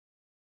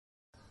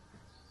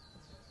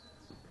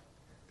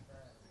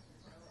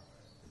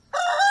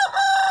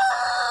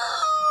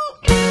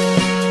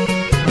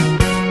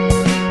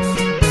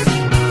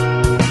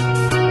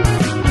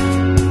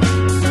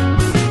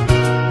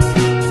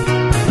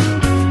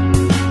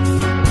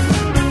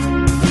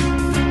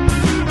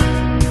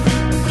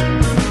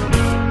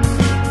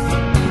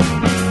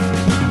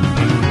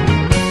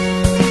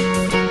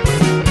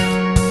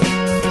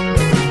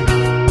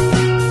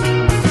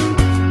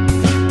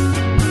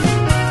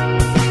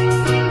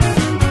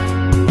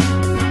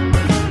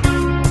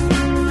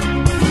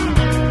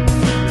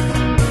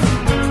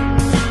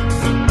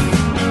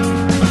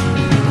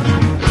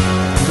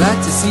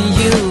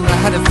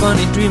had a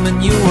funny dream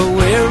and you were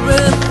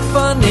wearing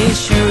funny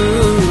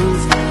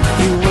shoes.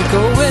 You were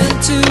going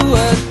to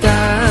a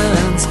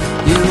dance,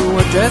 you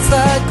were dressed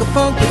like a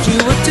punk, but you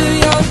were too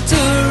young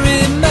to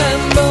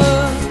remember.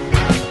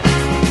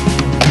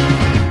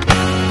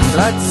 I'm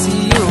glad to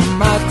see you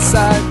from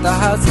outside the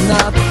house and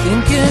I'll be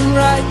thinking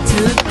right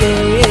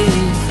today.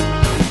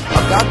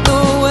 I've got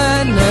no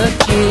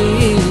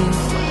energy.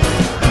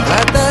 I'm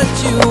glad that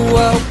you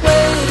were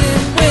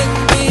waiting with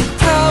me.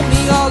 Tell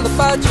me all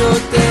about your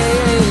day.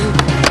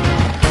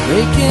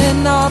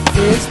 Breaking off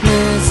this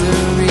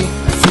misery,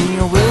 I see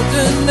a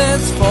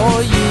wilderness for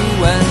you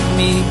and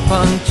me,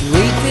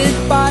 punctuated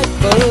by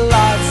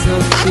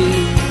philosophy.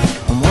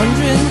 I'm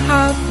wondering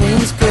how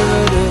things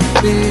could have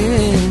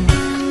been.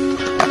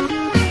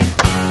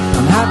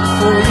 I'm happy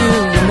for you,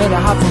 you made a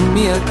heart for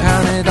me, I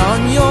counted on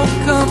your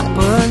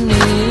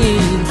company.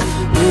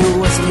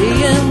 You were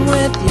staying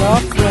with your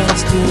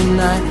friends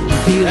tonight, I'm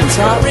feeling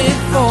sorry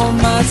for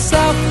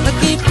myself. I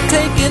keep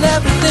taking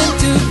everything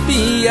to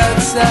be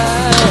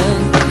outside.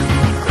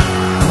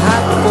 I'm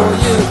happy for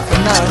you, but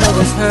now I know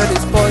this hurt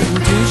is poison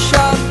too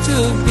sharp to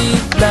be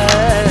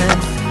bled.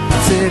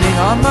 I'm sitting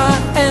on my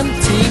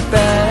empty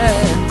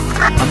bed,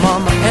 I'm on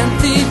my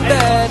empty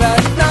bed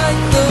at night.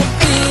 The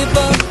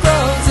fever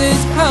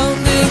is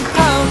pounding,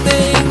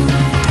 pounding.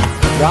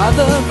 I'd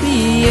rather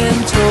be in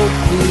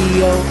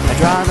Tokyo, I'd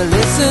rather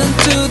listen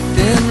to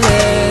Thin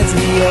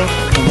Lizzy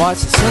and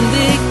watch the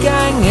Sunday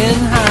Gang in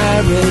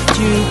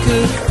Harajuku.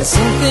 There's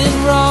something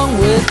wrong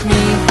with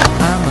me,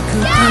 I'm a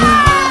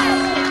cuckoo.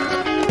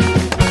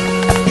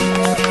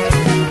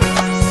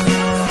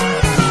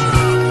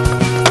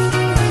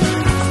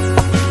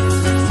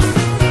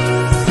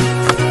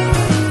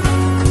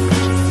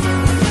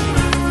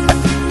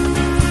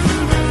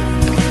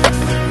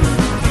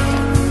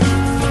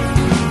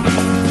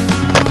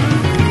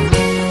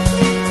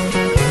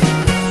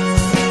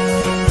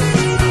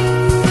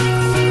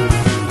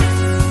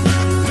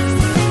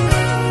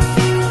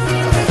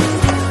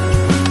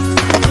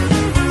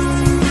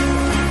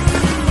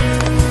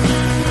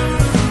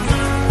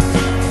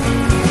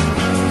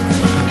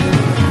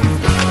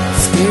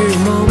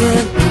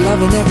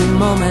 Every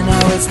moment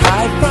I was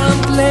high from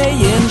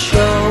playing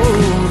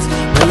shows.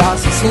 We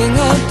lost a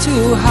singer to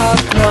her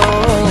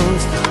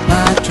clothes.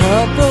 My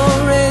trouble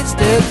raised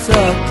its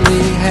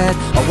ugly head.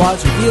 I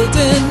was revealed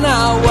and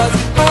I was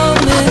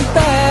home in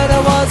bed.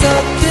 I was a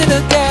kid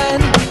again.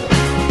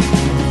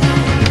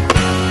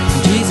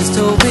 Jesus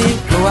told me,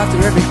 go after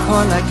every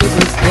corn like it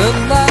was the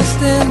last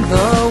in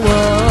the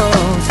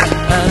world,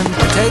 and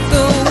take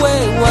the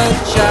wayward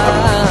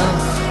child.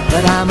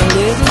 But I'm a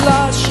little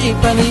lost sheep,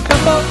 I need my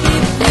bo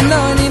peep. You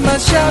know I need my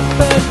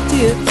shepherd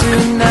here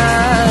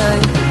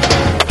tonight.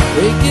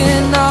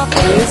 Breaking off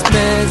this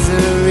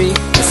misery,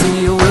 I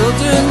see a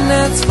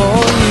wilderness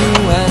for you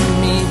and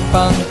me,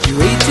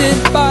 punctuated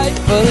by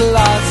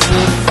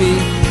philosophy.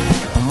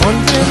 I'm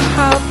wondering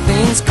how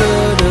things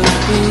could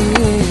have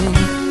been.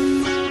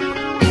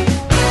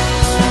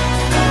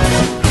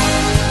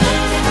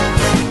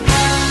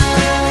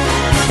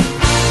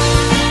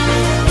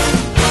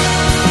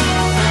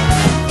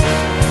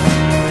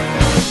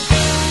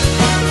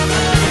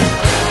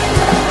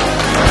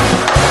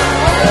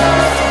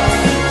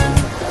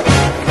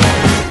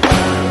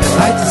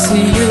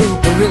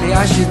 Really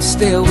I should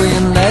stay away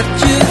and let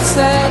you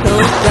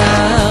settle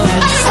down.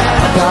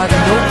 I got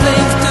no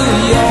claims to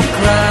your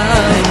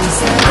crimes.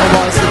 I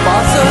was the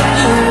boss of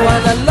you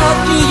and I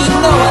loved you, you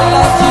know I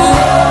loved you.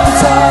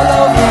 It's all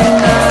over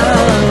now.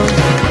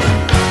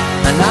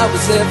 And I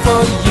was there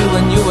for you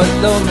when you were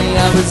lonely.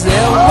 I was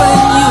there when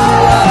you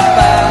were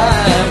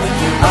bad.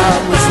 I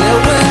was there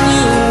when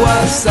you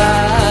were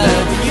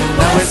sad.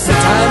 Now it's the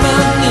time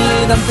I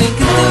need. I'm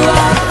thinking through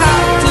all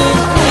how to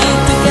plead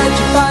to get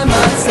you by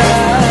my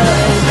side.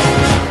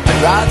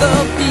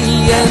 Rather be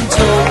in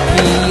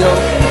Tokyo,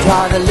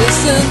 try to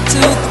listen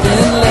to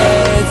Thin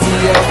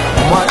Lizzy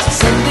and watch the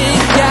Sunday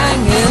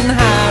Gang in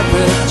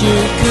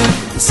Harajuku.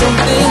 There's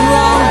something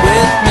wrong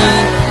with me,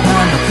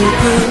 I'm a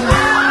cuckoo.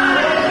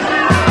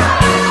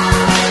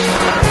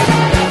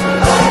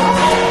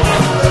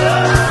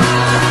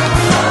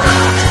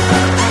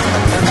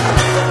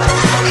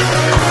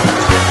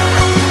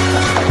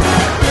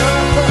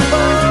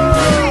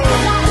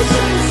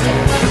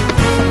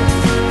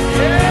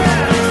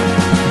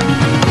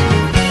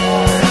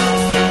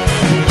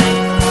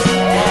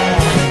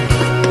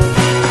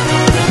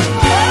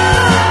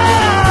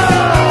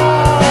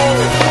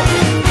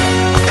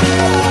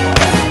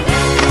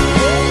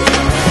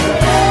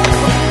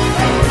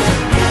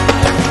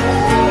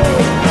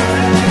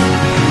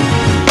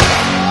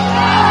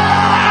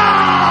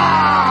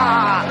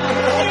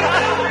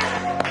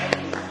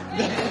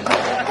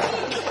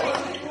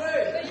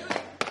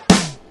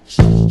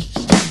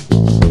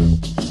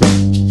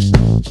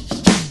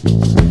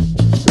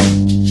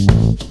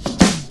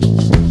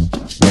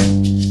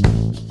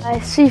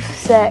 It's super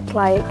sick,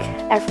 like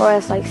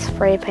everywhere's like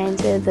spray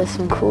painted, there's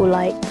some cool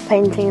like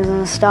paintings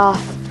and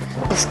stuff.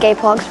 The skate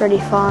park's really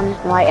fun,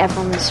 like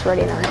everyone's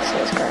really nice, so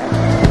it's great.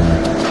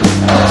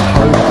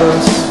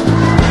 Hopeless.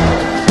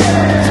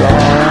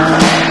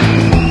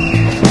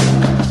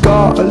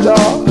 a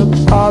lot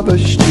of other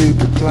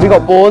stupid plans. We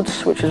got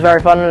boards, which was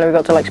very fun, and we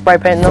got to like spray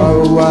paint them.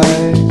 Throw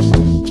away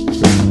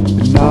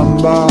the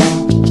number.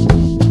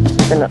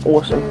 It's been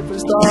awesome.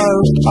 Though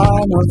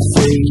I'm a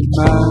free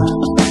man,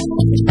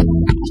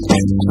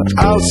 but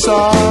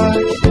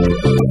outside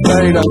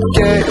they don't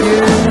get you,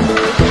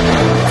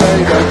 they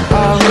don't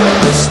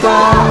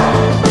understand.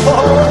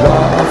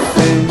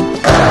 Laughing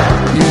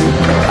at you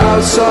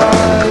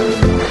outside,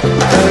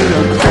 they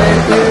don't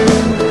get you,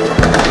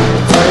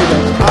 they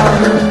don't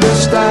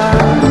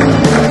understand.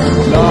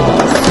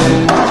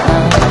 Laughing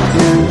at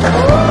you.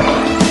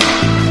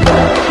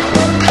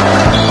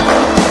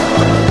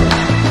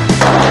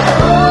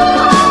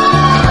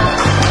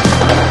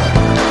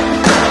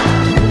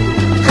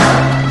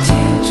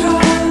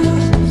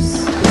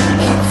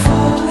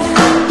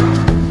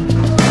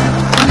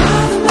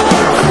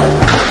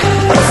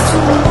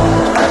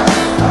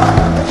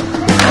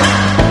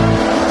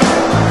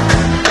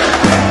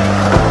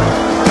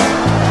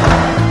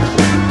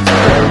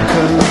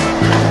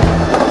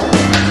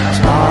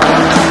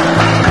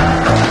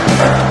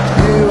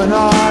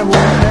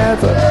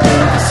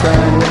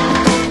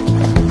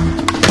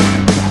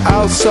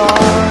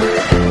 Outside,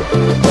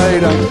 they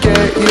don't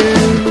get you,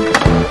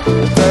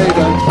 they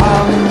don't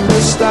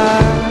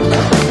understand.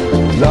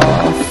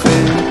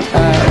 Laughing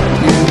at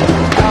you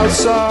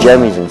outside.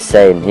 Jeremy's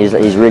insane.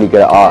 He's really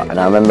good at art, and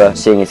I remember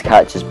seeing his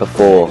characters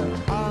before,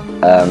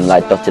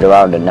 like dotted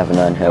around and never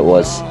knowing who it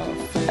was,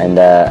 and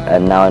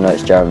now I know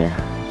it's Jeremy,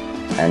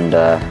 and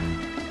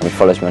he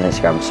follows me on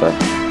Instagram. So.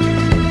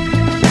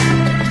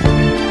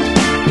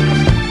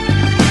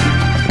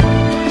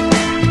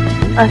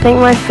 I think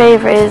my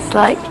favourite is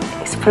like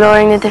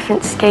exploring the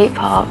different skate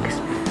parks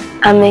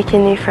and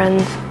making new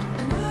friends.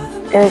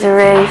 It was a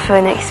really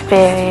fun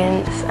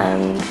experience,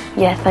 and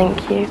yeah,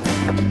 thank you.